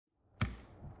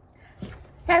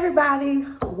Hey everybody,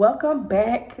 welcome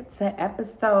back to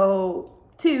episode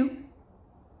two,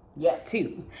 Yes.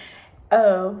 two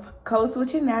of Code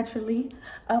Switching Naturally.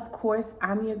 Of course,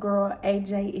 I'm your girl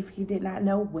AJ. If you did not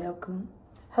know, welcome.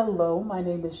 Hello, my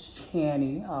name is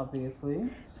Channy, obviously.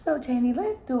 So Channy,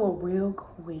 let's do a real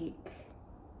quick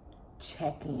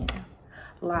check-in.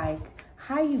 Like,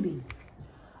 how you be?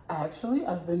 Actually,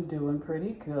 I've been doing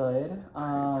pretty good.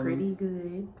 Pretty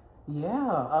good.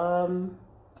 Yeah.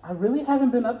 I really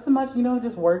haven't been up to much,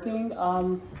 just working.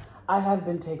 I have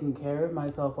been taking care of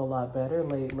myself a lot better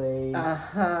lately.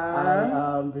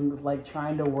 I've been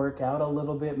trying to work out a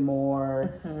little bit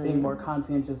more, being more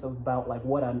conscientious about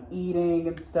what I'm eating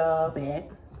and stuff.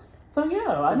 Bet. So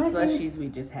yeah, The slushies we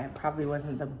just had probably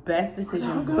wasn't the best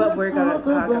decision, but we're gonna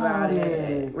talk about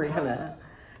it. We're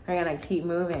gonna keep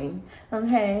moving.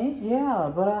 Okay.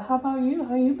 Yeah, but how about you?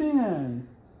 How you been?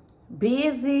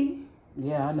 Busy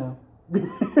Yeah, I know.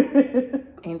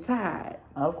 and tired.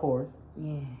 Of course.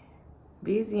 Yeah.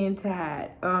 Busy and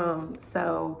tired.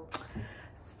 So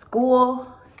school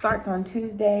starts on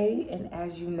Tuesday, and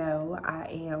as you know, I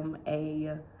am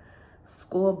a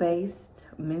school-based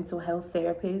mental health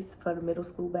therapist for the middle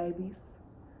school babies.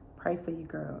 Pray for you,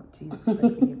 girl. Jesus, pray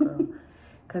for you, girl.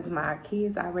 Because my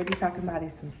kids already talking about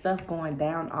some stuff going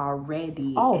down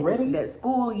already. Already? And that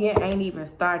school year ain't even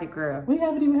started, girl. We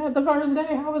haven't even had the first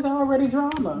day. How is it already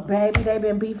drama? Baby, they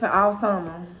been beefing all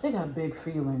summer. They got big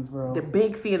feelings, bro. The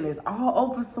big feelings all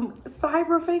over some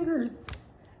cyber fingers.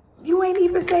 You ain't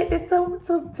even said this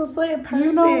to say in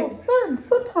person.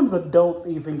 Sometimes adults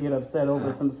even get upset over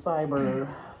some cyber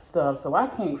stuff, so I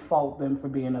can't fault them for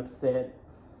being upset.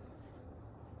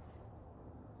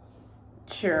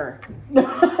 Sure.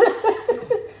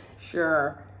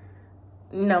 Sure.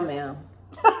 No, ma'am.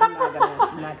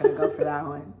 I'm not gonna go for that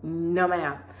one. No,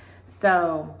 ma'am.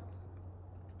 So,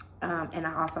 and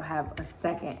I also have a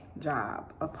second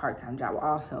job, a part-time job,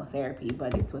 also therapy,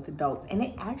 but it's with adults, and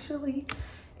it actually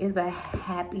is a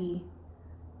happy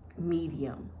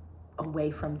medium away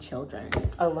from children.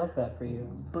 I love that for you.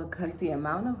 Because the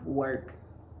amount of work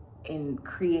and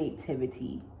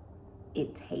creativity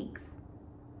it takes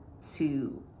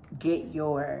to get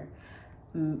your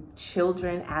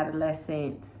children,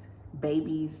 adolescents,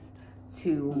 babies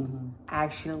to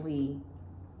actually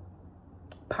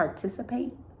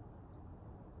participate.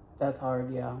 That's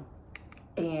hard, yeah.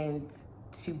 And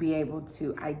to be able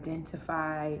to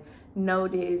identify,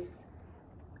 notice,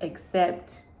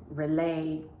 accept,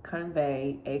 relay,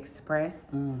 convey, express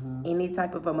any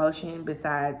type of emotion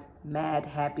besides mad,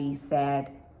 happy, sad,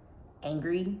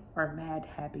 angry, or mad,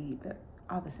 happy,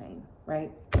 all the same, right?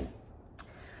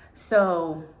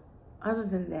 So, other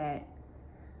than that,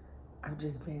 I've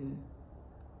just been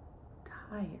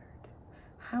tired.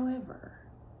 However,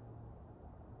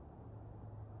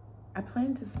 I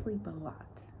plan to sleep a lot.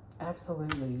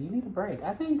 Absolutely. You need a break.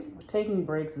 I think taking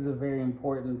breaks is a very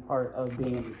important part of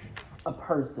being a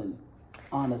person,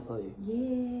 honestly.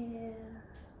 Yeah.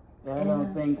 I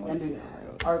don't think, and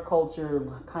our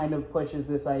culture kind of pushes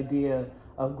this idea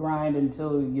of grind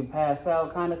until you pass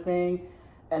out kind of thing,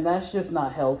 and that's just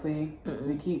not healthy.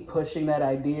 We keep pushing that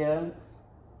idea,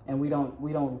 and we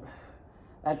don't.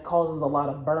 That causes a lot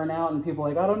of burnout, and people are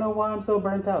like, I don't know why I'm so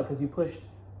burnt out, because you pushed a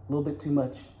little bit too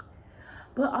much.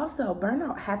 But also,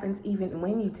 burnout happens even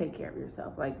when you take care of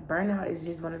yourself. Like, burnout is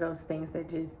just one of those things that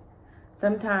just,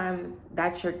 sometimes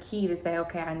that's your key to say,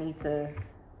 okay, I need to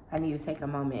take a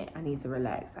moment. I need to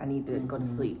relax. I need to go to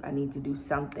sleep. I need to do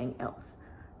something else.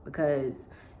 Because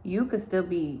you could still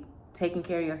be taking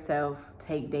care of yourself,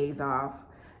 take days off,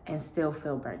 and still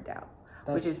feel burnt out.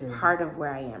 Which is true. Part of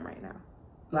where I am right now.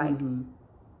 Like,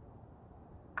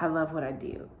 I love what I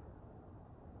do,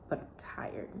 but I'm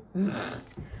tired.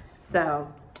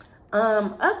 So,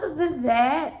 other than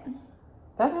that,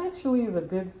 that actually is a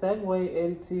good segue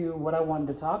into what I wanted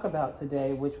to talk about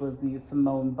today, which was the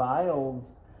Simone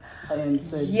Biles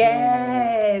incident.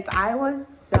 Yes, I was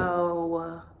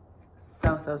so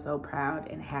proud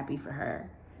and happy for her.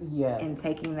 Yes. In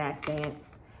taking that stance.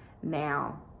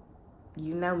 Now,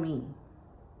 you know me.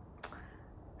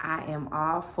 I am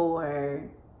all for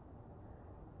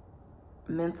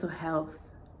mental health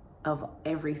of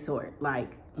every sort.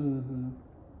 Like, you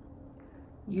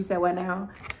said what now?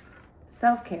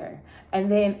 Self-care.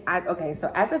 And then,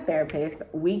 so as a therapist,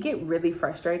 we get really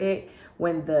frustrated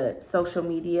when the social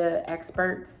media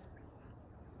experts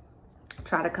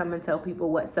try to come and tell people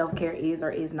what self-care is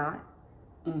or is not.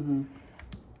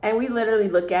 And we literally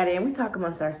look at it and we talk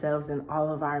amongst ourselves in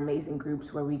all of our amazing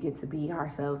groups where we get to be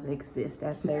ourselves and exist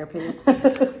as therapists.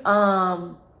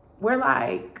 We're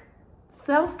like,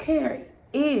 self-care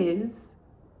is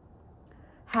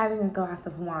having a glass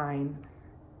of wine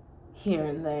here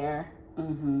and there.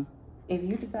 Mm-hmm. If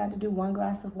you decide to do one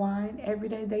glass of wine every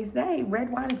day, they say red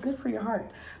wine is good for your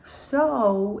heart.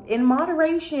 So, in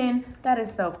moderation, that is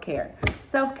self-care.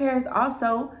 Self-care is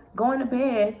also going to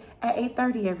bed at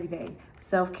 8:30 every day.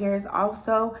 Self-care is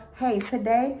also, hey,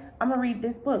 today I'm going to read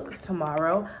this book.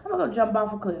 Tomorrow, I'm going to go jump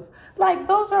off a cliff. Like,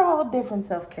 those are all different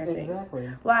self-care things. Exactly.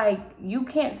 Like, you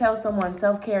can't tell someone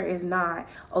self-care is not,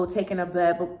 taking a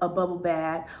bubble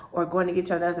bath or going to get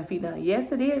your nails and feet done. Yes,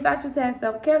 it is. I just had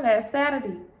self-care last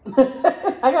Saturday.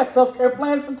 I got self-care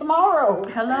plans for tomorrow.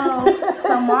 Hello.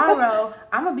 Tomorrow,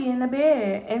 I'm going to be in the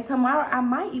bed. And tomorrow, I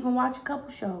might even watch a couple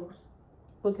shows.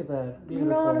 Look at that. Beautiful.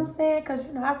 You know what I'm saying? Because,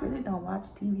 I really don't watch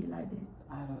TV like that.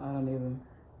 I don't even.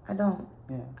 I don't.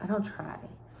 Yeah. I don't try.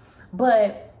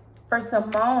 But for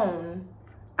Simone,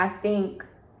 I think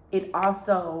it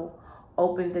also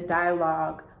opened the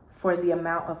dialogue for the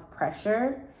amount of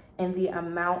pressure and the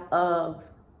amount of,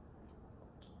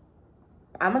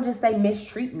 I'm going to just say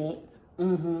mistreatment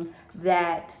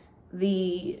that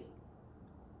the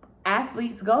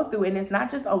athletes go through. And it's not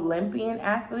just Olympian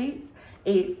athletes.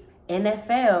 It's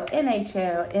NFL,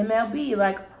 NHL, MLB,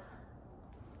 like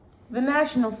the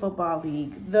National Football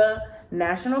League, the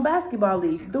National Basketball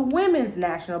League, the Women's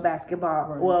National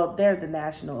Basketball. Right. Well, they're the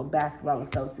National Basketball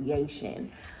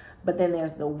Association. But then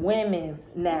there's the Women's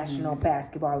National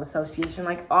Basketball Association.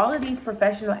 Like all of these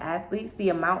professional athletes, the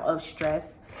amount of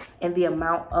stress and the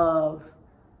amount of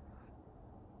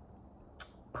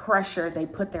pressure they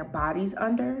put their bodies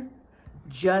under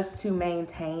just to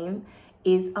maintain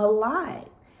is a lot.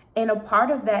 And a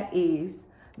part of that is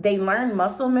they learn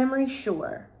muscle memory,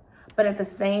 sure. But at the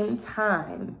same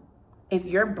time, if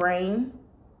your brain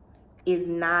is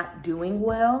not doing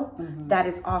well, that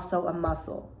is also a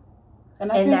muscle.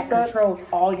 And that controls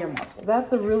all your muscles.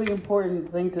 That's a really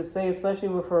important thing to say, especially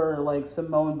for like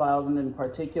Simone Biles and in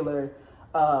particular,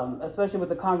 especially with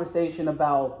the conversation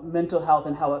about mental health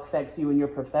and how it affects you in your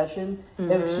profession.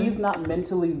 If she's not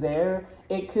mentally there,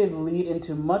 it could lead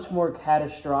into much more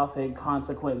catastrophic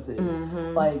consequences.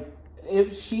 Like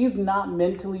if she's not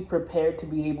mentally prepared to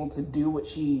be able to do what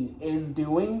she is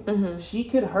doing, she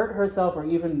could hurt herself or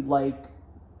even like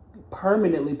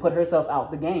permanently put herself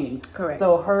out the game. Correct.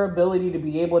 So her ability to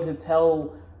be able to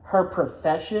tell her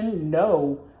profession,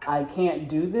 no, I can't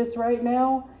do this right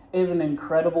now, is an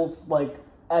incredible like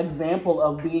example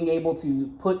of being able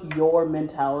to put your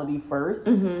mentality first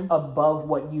above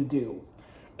what you do.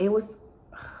 It was,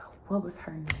 what was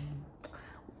her name?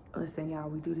 Listen, y'all,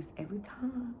 we do this every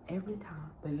time.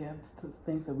 But yeah, it's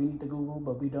things that we need to Google,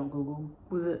 but we don't Google.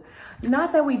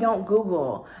 Not that we don't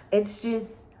Google. It's just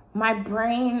my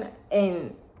brain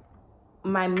and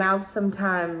my mouth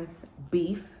sometimes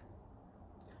beef.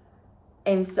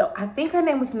 And so I think her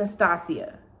name was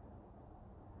Nastasia.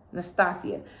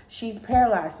 She's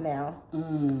paralyzed now.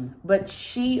 But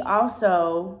she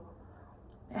also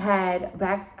had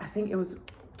I think it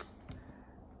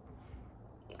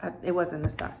wasn't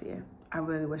Nastasia. I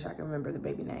really wish I could remember the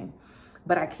baby name,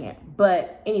 but I can't.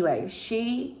 But anyway,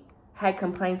 she had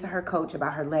complained to her coach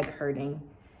about her leg hurting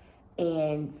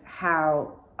and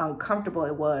how uncomfortable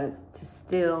it was to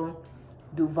still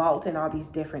do vault and all these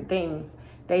different things.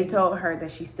 They told her that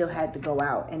she still had to go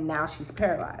out, and now she's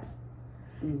paralyzed.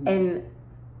 And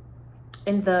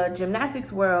in the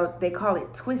gymnastics world, they call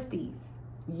it twisties.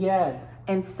 Yeah.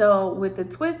 And so with the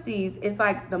twisties, it's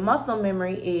like the muscle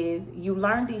memory is you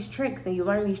learn these tricks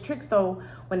so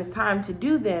when it's time to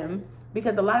do them,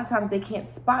 because a lot of times they can't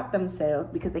spot themselves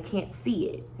because they can't see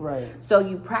it. Right. So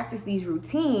you practice these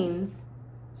routines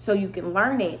so you can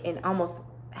learn it and almost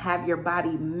have your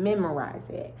body memorize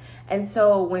it. And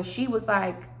so when she was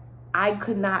like, I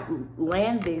could not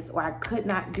land this or I could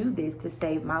not do this to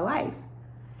save my life.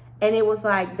 And it was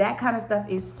like, that kind of stuff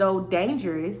is so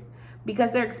dangerous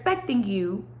because they're expecting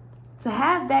you to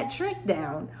have that trick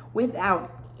down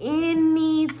without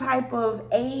any type of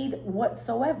aid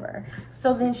whatsoever.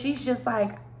 So then she's just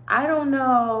like, I don't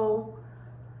know,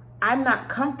 I'm not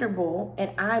comfortable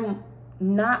and I'm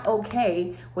not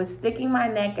okay with sticking my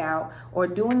neck out or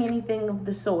doing anything of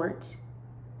the sort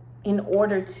in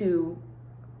order to,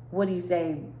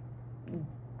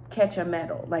 catch a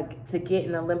medal, like to get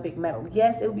an Olympic medal.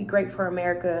 Yes, it would be great for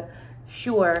America,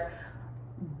 sure,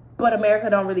 but America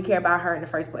don't really care about her in the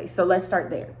first place. So let's start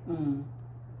there.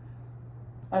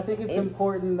 I think it's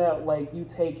important that like you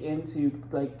take into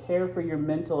like care for your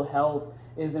mental health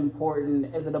is an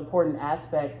important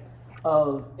aspect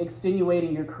of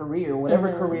extenuating your career,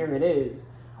 whatever career it is.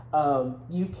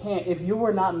 You can't, if you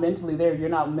were not mentally there, you're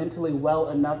not mentally well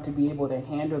enough to be able to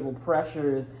handle the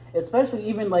pressures, especially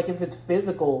even like if it's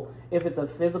a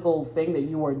physical thing that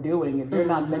you are doing, if you're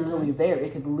not mentally there,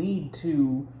 it could lead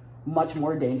to much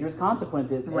more dangerous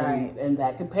consequences. Right. And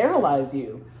that could paralyze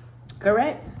you.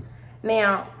 Correct.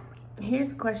 Now,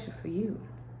 here's a question for you.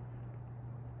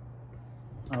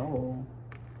 Oh.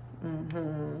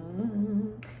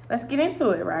 Let's get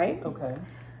into it, right? Okay.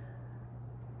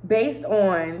 Based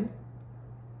on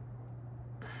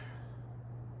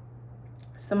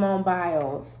Simone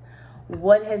Biles,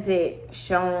 what has it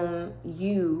shown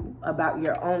you about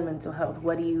your own mental health?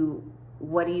 What do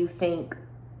you think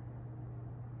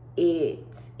it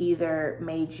either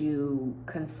made you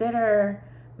consider,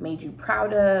 made you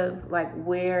proud of? Like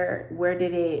where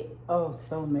did it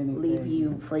so many leave things.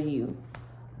 you for you?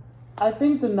 I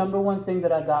think the number one thing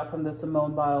that I got from the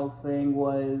Simone Biles thing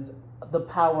was the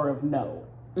power of no.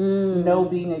 No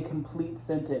being a complete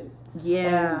sentence.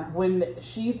 Yeah. And when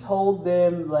she told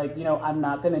them, like, I'm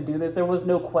not going to do this, there was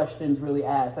no questions really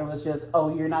asked. There was just,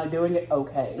 oh, you're not doing it?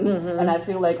 Okay. And I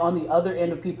feel like on the other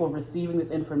end of people receiving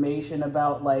this information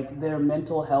about, like, their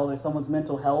mental health or someone's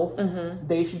mental health,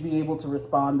 they should be able to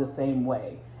respond the same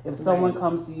way. If someone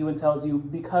comes to you and tells you,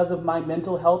 because of my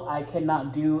mental health, I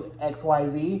cannot do X, Y,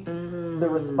 Z, the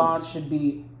response should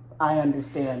be, I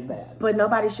understand that. But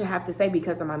nobody should have to say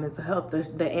because of my mental health.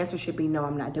 The answer should be no,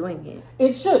 I'm not doing it.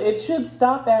 It should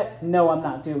stop at no, I'm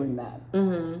not doing that.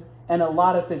 In a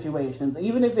lot of situations,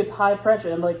 even if it's high pressure.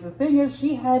 And like the thing is,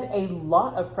 she had a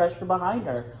lot of pressure behind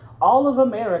her. All of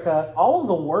America, all of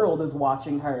the world is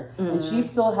watching her. And she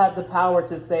still had the power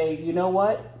to say, you know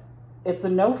what? It's a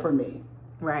no for me.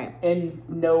 Right. And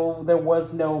no, there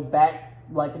was no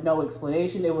no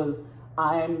explanation. It was,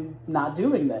 I'm not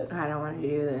doing this. I don't want to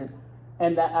do this.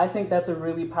 And I think that's a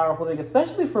really powerful thing,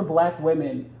 especially for Black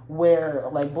women, where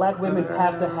like Black women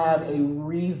have to have a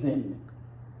reason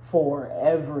for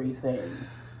everything.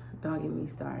 Don't get me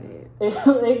started.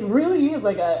 It really is.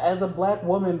 Like as a Black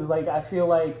woman, like I feel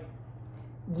like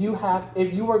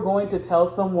if you are going to tell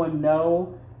someone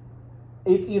no,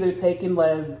 it's either taken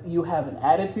as you have an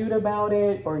attitude about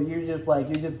it, or you're just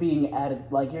being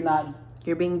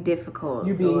you're being difficult.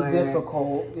 You're being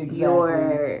difficult. Exactly.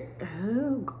 You're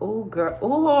girl.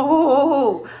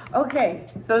 Oh, okay.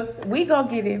 So we gonna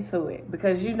get into it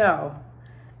because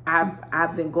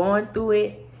I've been going through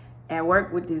it at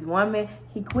work with this woman.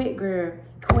 He quit, girl.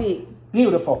 He quit.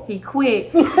 Beautiful. He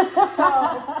quit.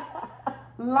 So,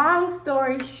 long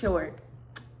story short,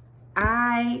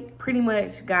 I pretty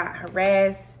much got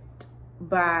harassed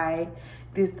by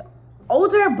this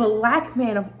older Black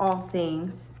man of all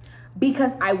things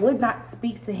because I would not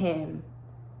speak to him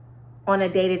on a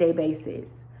day-to-day basis.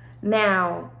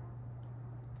 Now,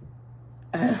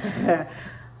 the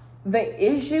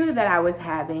issue that I was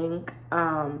having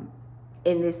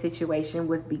in this situation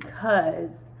was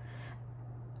because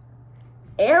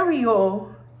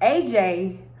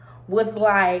AJ was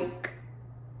like,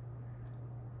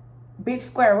 bitch,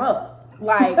 square up.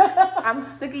 Like,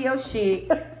 I'm sick of your shit.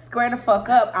 Square the fuck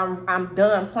up. I'm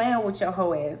done playing with your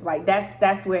hoe ass. Like,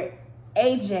 that's where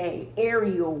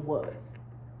Ariel was.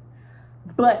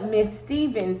 But Miss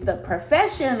Stevens, the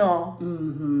professional,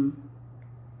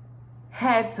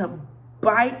 had to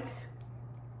bite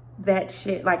that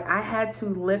shit. Like, I had to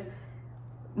lift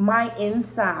my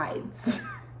insides.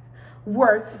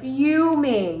 Were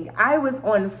fuming. I was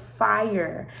on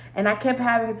fire and I kept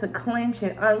having to clench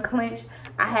and unclench.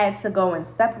 I had to go and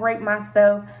separate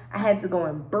myself. I had to go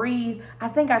and breathe. I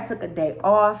think I took a day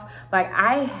off. Like,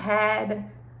 I had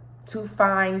to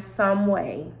find some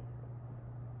way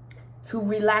to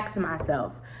relax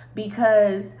myself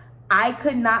because I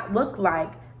could not look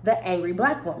like the angry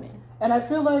Black woman. And I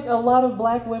feel like a lot of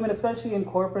Black women, especially in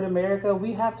corporate America,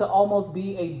 we have to almost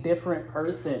be a different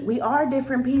person. We are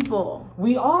different people.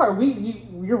 We are.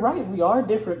 You're right. We are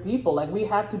different people. Like, we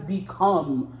have to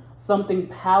become something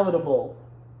palatable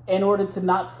in order to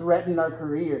not threaten our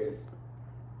careers.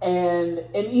 And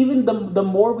even the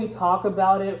more we talk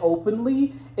about it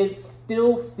openly, it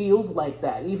still feels like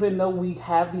that. Even though we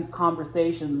have these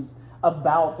conversations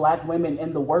about Black women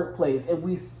in the workplace, and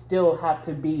we still have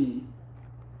to be.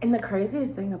 And the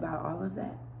craziest thing about all of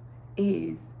that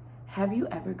is, have you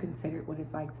ever considered what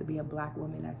it's like to be a Black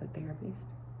woman as a therapist?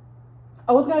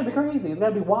 Oh, it's gotta be crazy. It's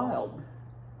gotta be wild.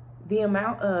 The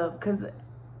amount of, because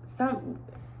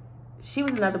she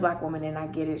was another Black woman, and I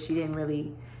get it. She didn't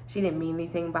mean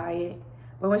anything by it.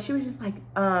 But when she was just like,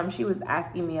 she was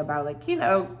asking me about, like,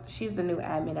 she's the new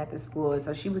admin at the school.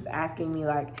 So she was asking me,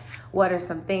 like, what are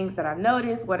some things that I've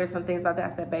noticed? What are some things about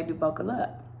that? I said, baby, buckle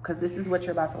up. because this is what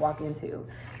you're about to walk into.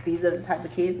 These are the type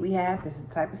of kids we have. This is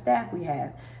the type of staff we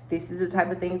have. This is the type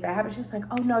of things that happen. She was like,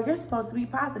 oh no, you're supposed to be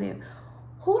positive.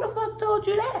 Who the fuck told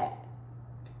you that?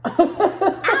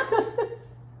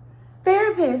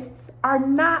 Therapists are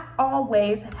not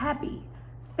always happy.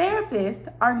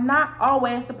 Therapists are not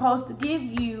always supposed to give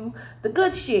you the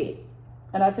good shit.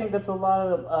 And I think that's a lot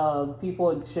of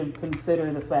people should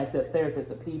consider the fact that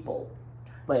therapists are people.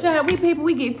 Like, Chad, we people,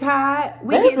 we get tired.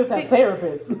 Therapists have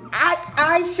therapists.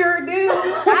 I sure do.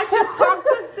 I just talked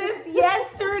to sis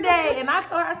yesterday, and I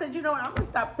told her, I said, you know what, I'm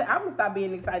gonna stop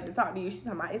being excited to talk to you. She's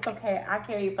talking about, it's okay, I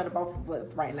carry it for the both of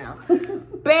us right now.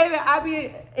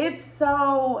 Baby, it's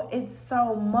so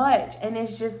much. And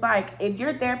it's just like, if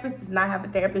your therapist does not have a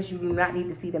therapist, you do not need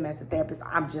to see them as a therapist.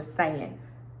 I'm just saying.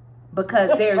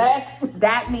 Because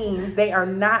that means they are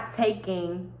not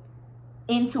taking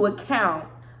into account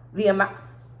the amount.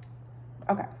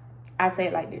 Okay, I say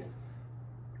it like this.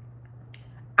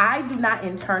 I do not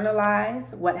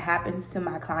internalize what happens to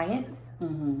my clients.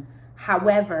 Mm-hmm.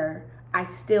 However, I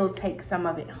still take some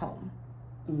of it home,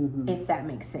 if that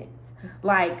makes sense.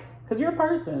 Like, because you're a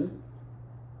person.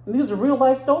 These are real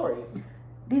life stories.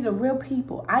 These are real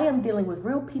people. I am dealing with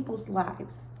real people's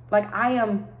lives. Like, I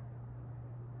am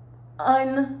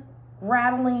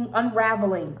unraveling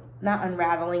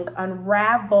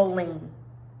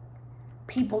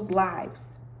people's lives,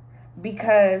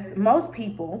 because most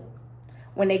people,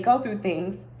 when they go through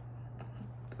things,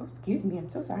 I'm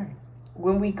so sorry.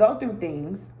 When we go through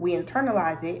things, we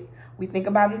internalize it, we think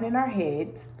about it in our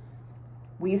heads,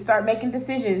 we start making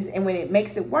decisions, and when it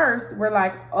makes it worse, we're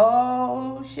like,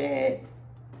 oh shit,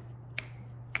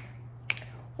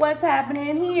 what's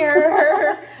happening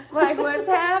here? Like, what's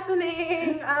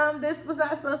happening? This was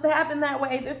not supposed to happen that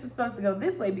way. This was supposed to go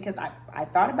this way because I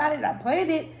thought about it. I planned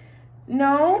it.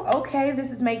 No, okay, this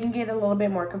is making it a little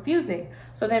bit more confusing.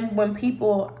 So then when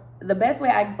people, the best way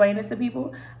I explain it to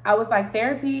people, I was like,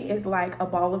 therapy is like a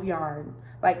ball of yarn.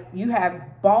 Like, you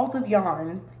have balls of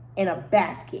yarn in a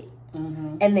basket,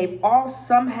 and they've all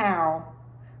somehow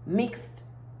mixed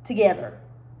together.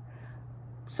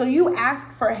 So you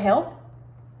ask for help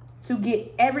to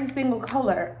get every single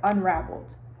color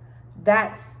unraveled.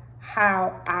 That's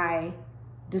how I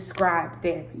describe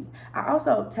therapy. I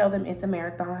also tell them it's a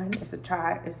marathon, it's a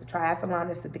triathlon,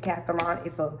 it's a decathlon,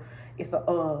 it's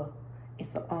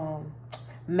a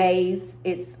maze.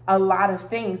 It's a lot of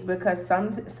things, because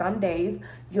some days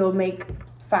you'll make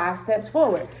 5 steps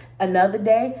forward. Another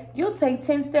day you'll take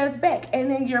 10 steps back, and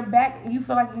then you're back. You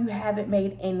feel like you haven't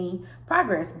made any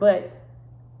progress, but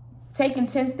taking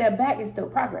 10 steps back is still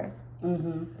progress.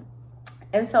 And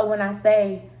so when I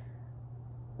say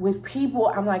with people,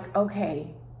 I'm like,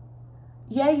 okay,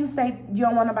 yeah, you say you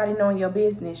don't want nobody knowing your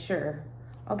business, sure.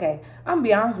 Okay, I'm gonna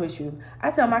be honest with you. I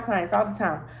tell my clients all the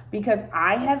time, because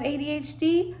I have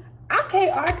ADHD, I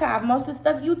can't archive most of the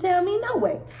stuff you tell me, no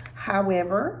way.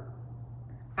 However,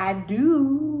 I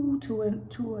do to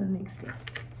an extent.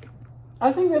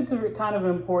 I think that's a kind of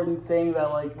important thing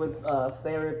that, like, with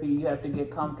therapy, you have to get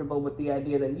comfortable with the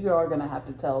idea that you are going to have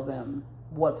to tell them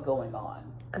what's going on.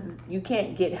 Because you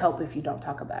can't get help if you don't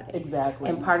talk about it. Exactly.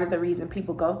 And part of the reason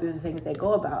people go through the things they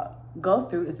go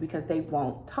through is because they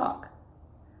won't talk.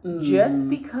 Just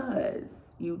because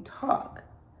you talk.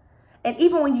 And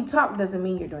even when you talk doesn't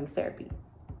mean you're doing therapy.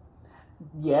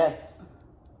 Yes.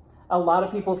 A lot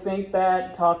of people think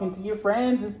that talking to your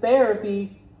friends is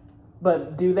therapy.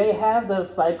 But do they have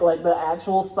the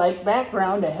actual psych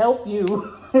background to help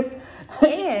you?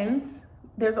 And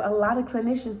there's a lot of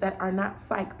clinicians that are not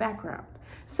psych background.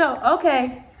 So,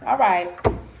 okay, all right.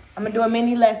 I'm going to do a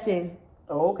mini lesson.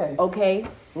 Oh, okay. Okay.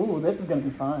 Ooh, this is going to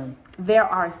be fun. There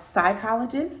are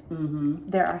psychologists.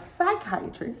 There are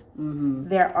psychiatrists.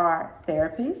 There are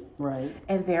therapists. Right.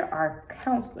 And there are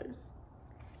counselors.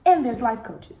 And there's life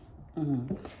coaches.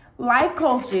 Life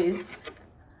coaches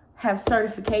have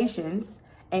certifications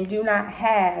and do not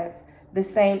have the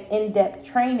same in-depth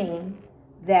training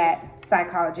that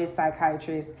psychologists,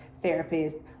 psychiatrists,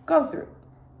 therapists go through.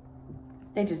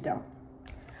 They just don't.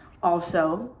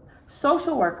 Also,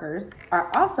 social workers are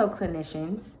also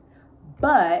clinicians,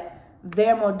 but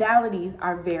their modalities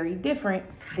are very different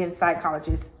than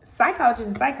psychologists. Psychologists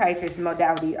and psychiatrists'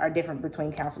 modality are different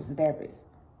between counselors and therapists.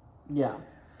 Yeah.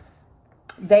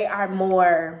 They are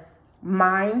more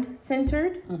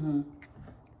mind-centered.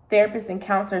 Therapists and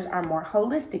counselors are more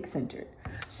holistic-centered.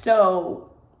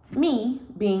 So, me,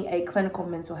 being a clinical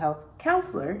mental health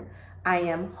counselor, I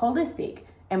am holistic.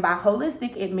 And by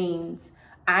holistic, it means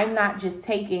I'm not just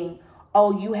taking,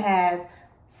 oh, you have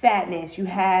sadness, you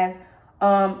have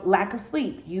lack of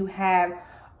sleep, you have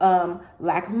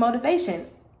lack of motivation.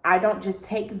 I don't just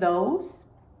take those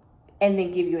and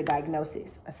then give you a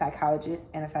diagnosis. A psychologist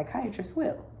and a psychiatrist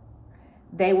will.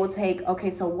 They will take, okay,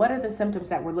 so what are the symptoms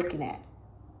that we're looking at?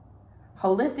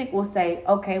 Holistic will say,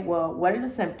 okay, well, what are the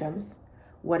symptoms?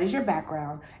 What is your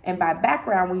background? And by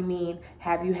background, we mean,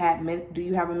 do you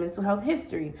have a mental health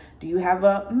history? Do you have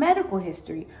a medical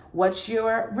history? What's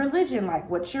your religion like?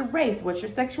 What's your race? What's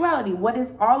your sexuality? What is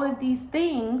all of these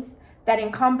things that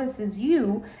encompasses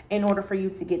you in order for you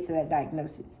to get to that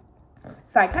diagnosis?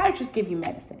 Psychiatrists give you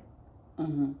medicine.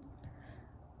 Mm-hmm.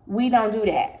 We don't do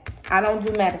that. I don't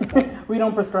do medicine. We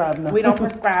don't prescribe nothing. We don't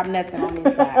prescribe nothing on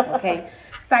this side, okay?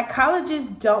 Psychologists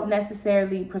don't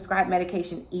necessarily prescribe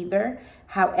medication either.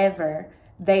 However,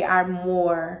 they are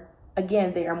more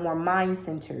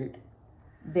mind-centered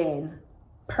than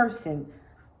person.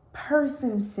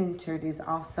 Person-centered is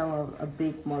also a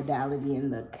big modality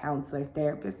in the counselor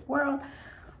therapist world.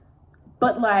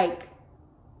 But like,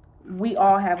 we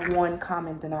all have one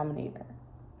common denominator.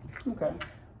 Okay.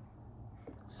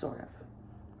 Sort of.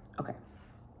 Okay.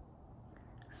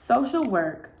 Social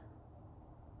work,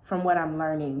 from what I'm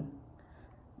learning,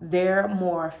 they're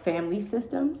more family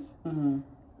systems than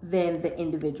the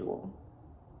individual.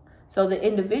 So the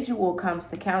individual comes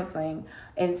to counseling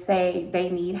and say they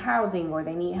need housing or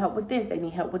they need help with this, they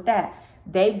need help with that.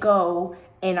 They go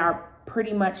and are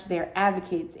pretty much their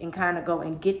advocates and kind of go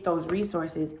and get those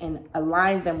resources and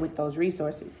align them with those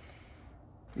resources.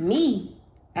 Me,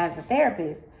 as a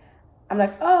therapist, I'm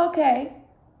like, oh, okay,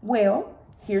 well,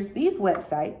 here's these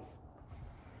websites.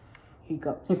 Here you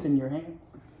go. It's in your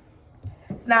hands.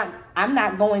 I'm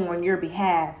not going on your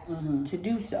behalf to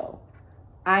do so.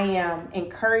 I am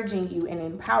encouraging you and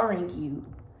empowering you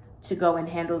to go and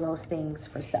handle those things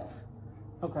for self.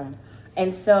 Okay.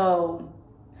 And so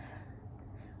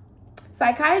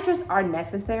psychiatrists are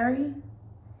necessary.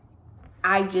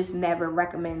 I just never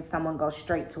recommend someone go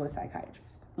straight to a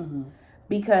psychiatrist.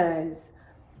 Because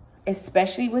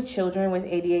especially with children with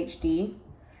ADHD,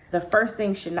 the first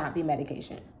thing should not be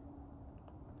medication.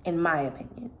 In my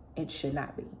opinion, it should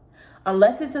not be.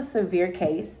 Unless it's a severe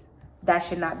case, that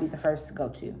should not be the first to go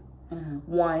to.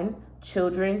 One,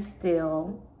 children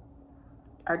still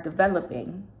are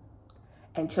developing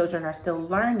and children are still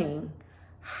learning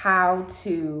how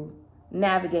to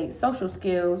navigate social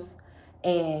skills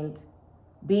and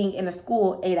being in a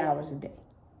school 8 hours a day.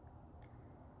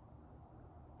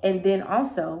 And then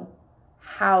also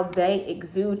how they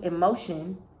exude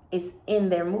emotion is in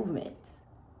their movements.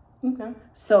 Okay.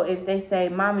 So if they say,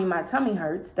 "Mommy, my tummy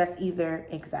hurts," that's either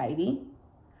anxiety,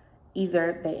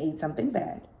 either they ate something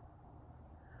bad,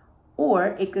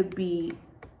 or it could be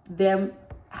them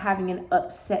having an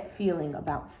upset feeling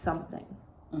about something.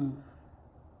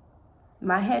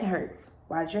 My head hurts.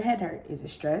 Why does your head hurt? Is it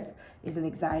stress? Is it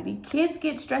anxiety? Kids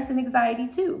get stress and anxiety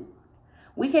too.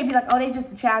 We can't be like, oh, they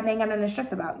just a child, they ain't got nothing to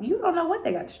stress about. You don't know what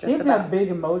they got to stress Kids about. have big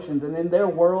emotions, and in their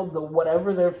world,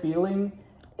 whatever they're feeling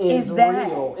is that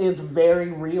real. It's very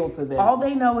real to them. All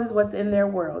they know is what's in their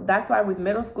world. That's why with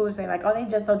middle schoolers, they're like, oh, they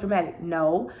just so dramatic.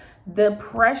 No, the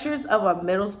pressures of a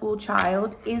middle school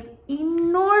child is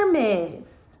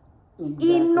enormous.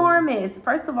 Exactly. Enormous.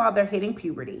 First of all, they're hitting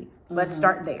puberty. Let's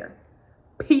start there.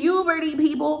 Puberty,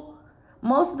 people.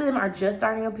 Most of them are just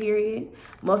starting a period.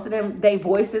 Most of them, their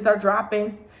voices are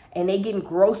dropping and they getting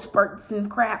growth spurts and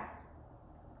crap.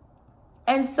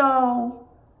 And so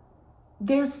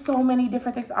there's so many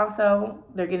different things. Also,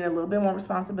 they're getting a little bit more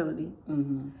responsibility.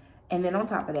 And then on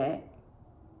top of that,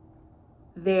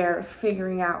 they're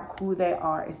figuring out who they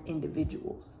are as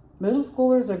individuals. Middle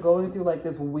schoolers are going through like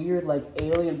this weird like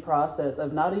alien process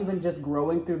of not even just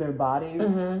growing through their bodies,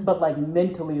 but like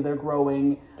mentally they're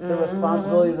growing. The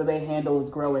responsibilities that they handle is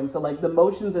growing. So like the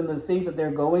emotions and the things that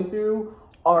they're going through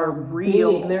are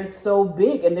real. Big. They're so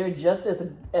big and they're just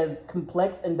as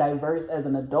complex and diverse as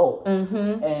an adult.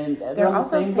 And they're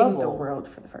also seeing the world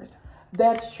for the first time.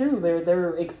 That's true.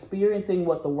 They're experiencing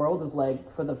what the world is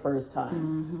like for the first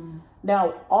time.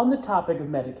 Now, on the topic of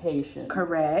medication.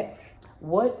 Correct.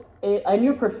 What, in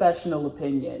your professional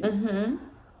opinion,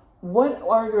 what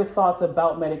are your thoughts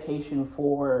about medication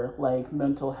for like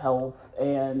mental health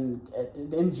and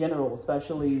in general,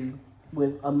 especially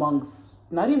amongst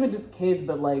not even just kids,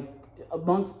 but like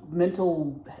amongst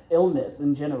mental illness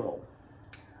in general?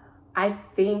 I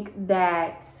think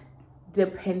that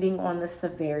depending on the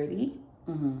severity,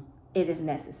 it is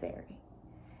necessary.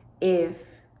 If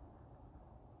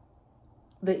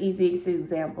the easiest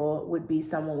example would be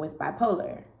someone with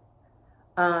bipolar.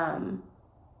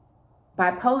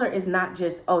 Bipolar is not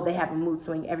just, oh, they have a mood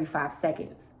swing every 5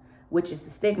 seconds, which is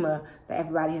the stigma that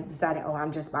everybody has decided, oh,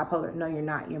 I'm just bipolar. No, you're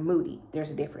not. You're moody.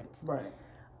 There's a difference. Right.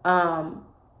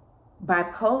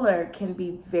 bipolar can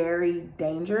be very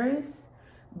dangerous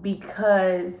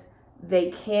because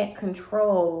they can't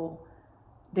control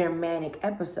their manic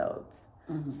episodes.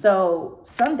 So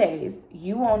some days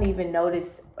you won't even know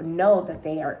that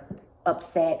they are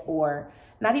upset, or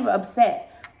not even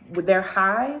upset. With their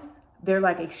highs, they're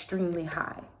like extremely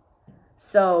high.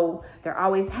 So they're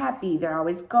always happy, they're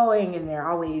always going, and they're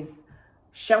always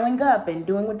showing up and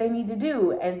doing what they need to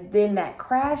do. And then that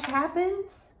crash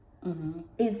happens,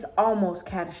 it's almost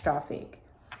catastrophic.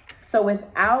 So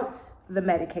without the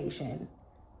medication,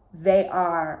 they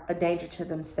are a danger to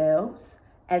themselves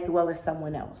as well as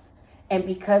someone else. And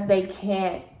because they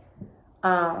can't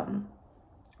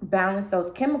balance those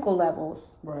chemical levels,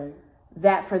 right,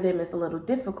 that for them is a little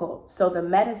difficult. So the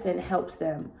medicine helps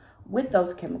them with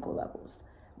those chemical levels,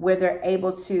 where they're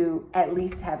able to at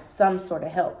least have some sort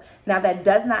of help. Now, that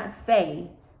does not say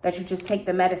that you just take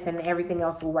the medicine and everything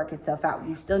else will work itself out.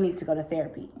 You still need to go to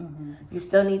therapy. You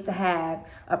still need to have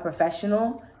a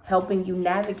professional helping you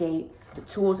navigate the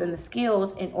tools and the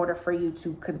skills in order for you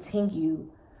to continue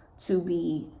to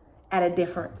be at a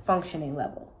different functioning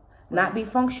level. Not be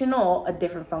functional, a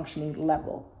different functioning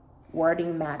level.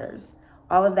 Wording matters.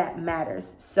 All of that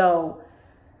matters. So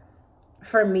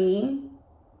for me,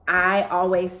 I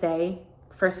always say,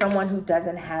 for someone who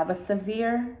doesn't have a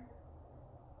severe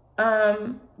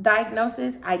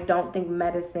diagnosis, I don't think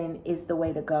medicine is the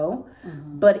way to go.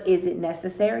 But is it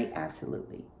necessary?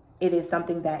 Absolutely. It is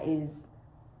something that is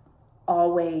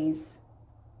always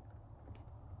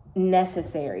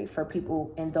necessary for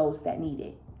people and those that need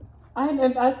it.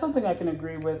 And that's something I can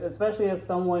agree with, especially as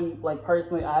someone, like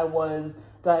personally, I was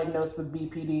diagnosed with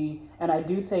BPD and I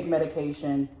do take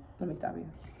medication. Let me stop you.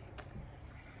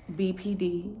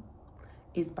 BPD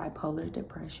is bipolar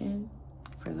depression,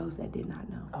 for those that did not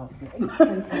know. Okay.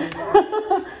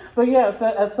 But yeah, so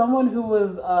as someone who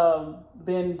was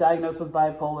been diagnosed with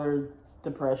bipolar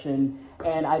depression,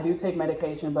 and I do take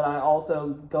medication, but I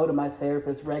also go to my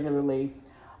therapist regularly.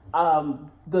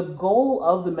 The goal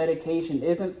of the medication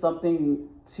isn't something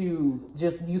to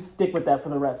just you stick with that for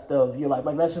the rest of your life.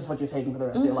 Like, that's just what you're taking for the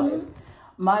rest of your life.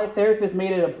 My therapist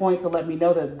made it a point to let me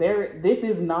know that this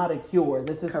is not a cure.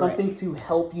 This is something to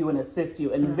help you and assist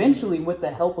you. And eventually, with the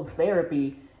help of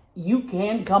therapy, you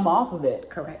can come off of it.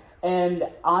 Correct. And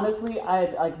honestly,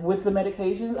 with the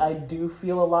medication, I do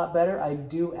feel a lot better. I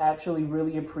do actually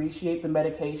really appreciate the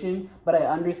medication, but I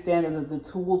understand that the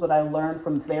tools that I learned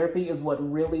from therapy is what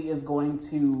really is going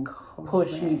to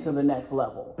push me to the next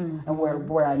level and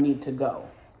where I need to go.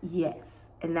 Yes.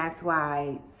 And that's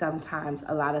why sometimes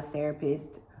a lot of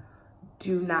therapists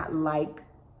do not like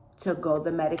to go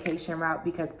the medication route,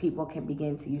 because people can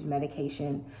begin to use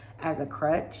medication as a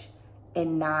crutch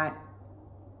and not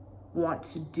want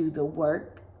to do the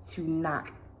work to not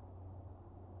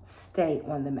stay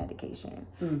on the medication.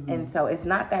 And so it's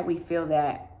not that we feel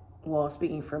that, well,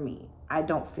 speaking for me, I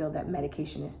don't feel that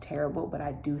medication is terrible, but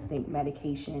I do think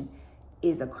medication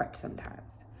is a crutch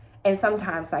sometimes. And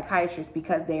sometimes psychiatrists,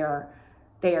 because they are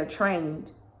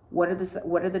trained, what are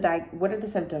the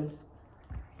symptoms?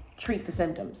 Treat the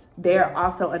symptoms. They're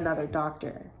also another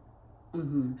doctor.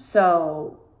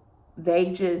 So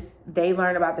they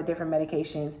learn about the different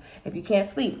medications. If you can't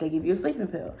sleep, they give you a sleeping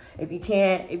pill. If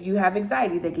you have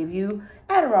anxiety, they give you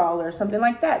Adderall or something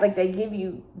like that. Like, they give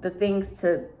you the things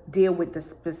to deal with the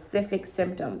specific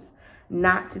symptoms,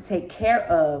 not to take care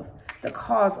of the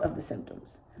cause of the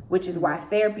symptoms, which is why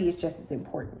therapy is just as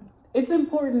important. It's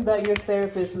important that your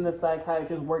therapist and the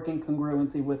psychiatrist work in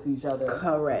congruency with each other.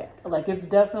 Correct. Like, it's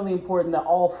definitely important that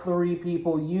all three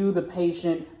people, you, the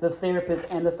patient, the therapist,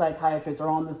 and the psychiatrist, are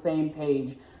on the same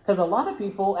page. Because a lot of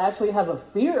people actually have a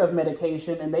fear of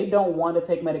medication and they don't want to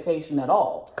take medication at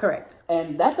all. Correct.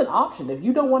 And that's an option. If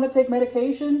you don't want to take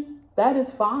medication, that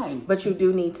is fine. But you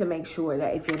do need to make sure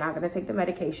that if you're not going to take the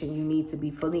medication, you need to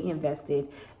be fully invested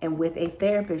and with a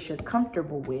therapist you're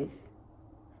comfortable with,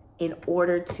 in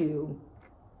order to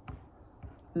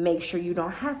make sure you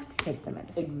don't have to take the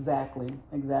medicine. Exactly.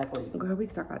 Girl, we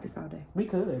could talk about this all day. We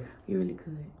could. We really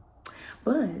could.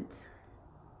 But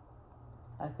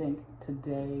I think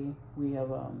today we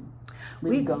have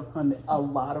we've gone a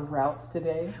lot of routes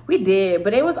today. We did,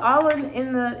 but it was all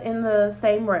in the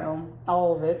same realm.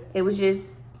 All of it. It was just,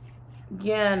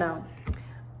 but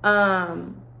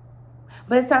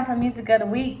it's time for music of the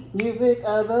week. Music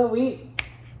of the week.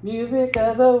 Music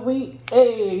of the week.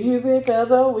 Hey, music of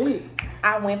the week.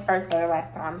 I went first the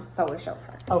last time, so it's your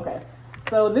turn. Okay.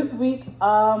 So this week,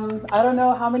 I don't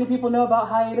know how many people know about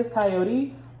Hiatus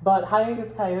Kaiyote, but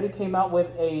Hiatus Kaiyote came out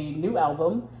with a new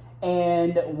album,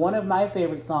 and one of my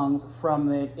favorite songs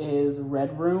from it is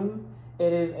Red Room.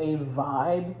 It is a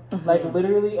vibe. Like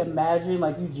literally imagine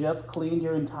like you just cleaned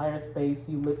your entire space,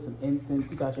 you lit some incense,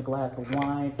 you got your glass of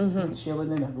wine, you're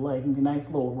chilling in a like nice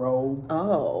little robe.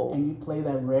 Oh. And you play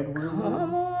that Red Room.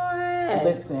 Come on.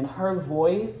 Listen, her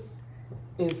voice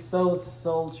is so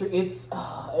sultry. It's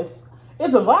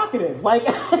evocative. Like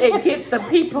it gets the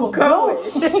people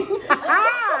going.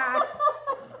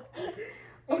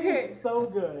 It's so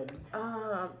good.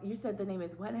 You said the name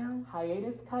is what now?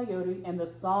 Hiatus Coyote, and the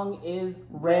song is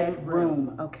Red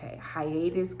Room. Okay,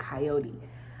 Hiatus Coyote.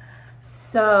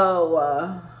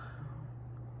 So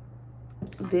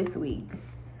this week,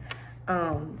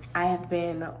 I have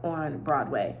been on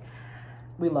Broadway.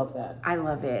 We love that. I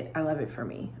love it. I love it for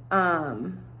me.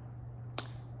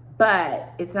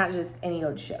 But it's not just any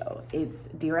old show. It's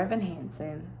Dear Evan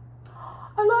Hansen.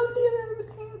 I love Dear Evan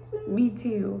Hansen. Me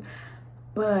too.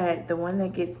 But the one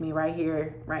that gets me right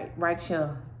here, right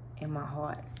here in my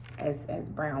heart, as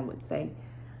Brown would say.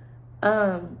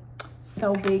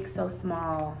 So Big, So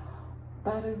Small.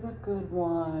 That is a good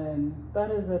one.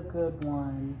 That is a good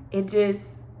one. It just,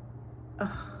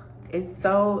 it's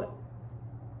so,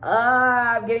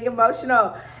 I'm getting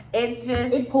emotional. It's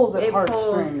just, it pulls at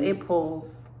heartstrings.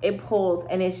 It pulls,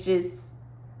 and it's just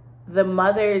the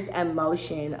mother's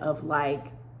emotion of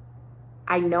like,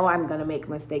 I know I'm gonna make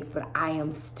mistakes, but I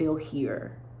am still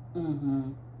here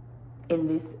in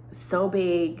this so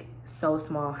big, so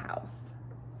small house.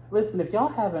 Listen, if y'all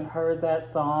haven't heard that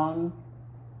song,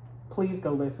 please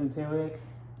go listen to it.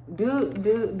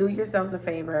 Do yourselves a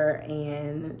favor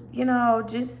and,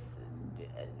 just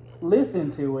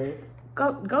listen to it.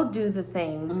 Go do the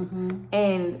things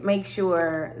and make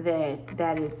sure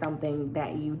that is something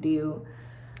that you do.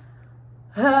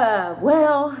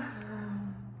 Well,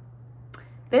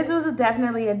 this was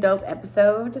definitely a dope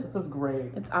episode. This was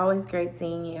great. It's always great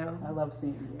seeing you. I love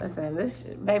seeing you. Listen,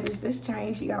 this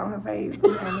chain she got on her face.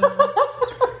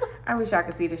 I wish I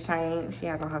could see this chain she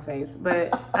has on her face.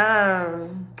 But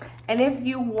and if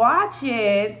you watch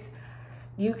it,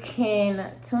 you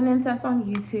can tune into us on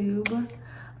YouTube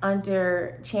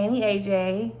under Channy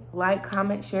AJ. Like,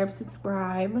 comment, share,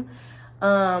 subscribe.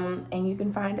 And you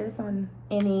can find us on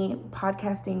any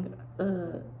podcasting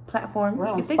platform. We're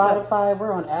on Spotify.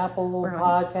 We're on Apple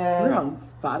Podcasts. We're on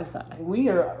Spotify. We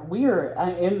are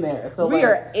in there. So we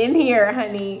are in here,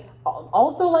 honey.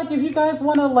 Also, like, if you guys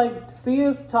want to like see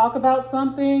us talk about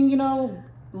something,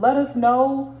 let us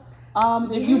know.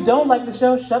 If you don't like the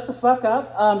show, shut the fuck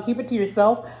up. Keep it to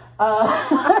yourself. Oh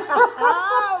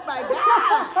my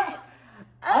god.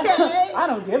 Okay. I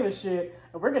don't give a shit.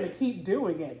 We're gonna keep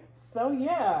doing it. So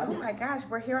yeah. Oh my gosh,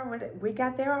 we're here with it. We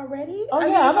got there already. Oh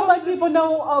yeah, I'm gonna let people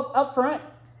know up front.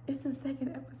 It's the second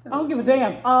episode. I don't give a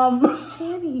damn.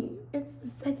 Channy, it's the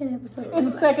second episode.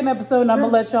 It's the second episode, and I'm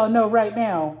gonna let y'all know right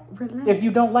now. Relax. If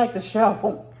you don't like the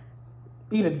show,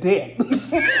 eat a dick. Okay.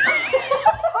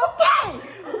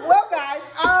 Well, guys,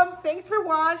 thanks for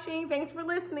watching. Thanks for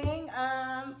listening.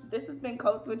 This has been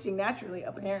Code Switching Naturally.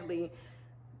 Apparently,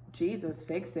 Jesus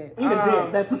fixed it. Eat a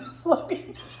dick. That's the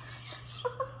slogan.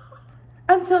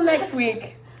 Until next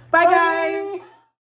week. Bye, guys.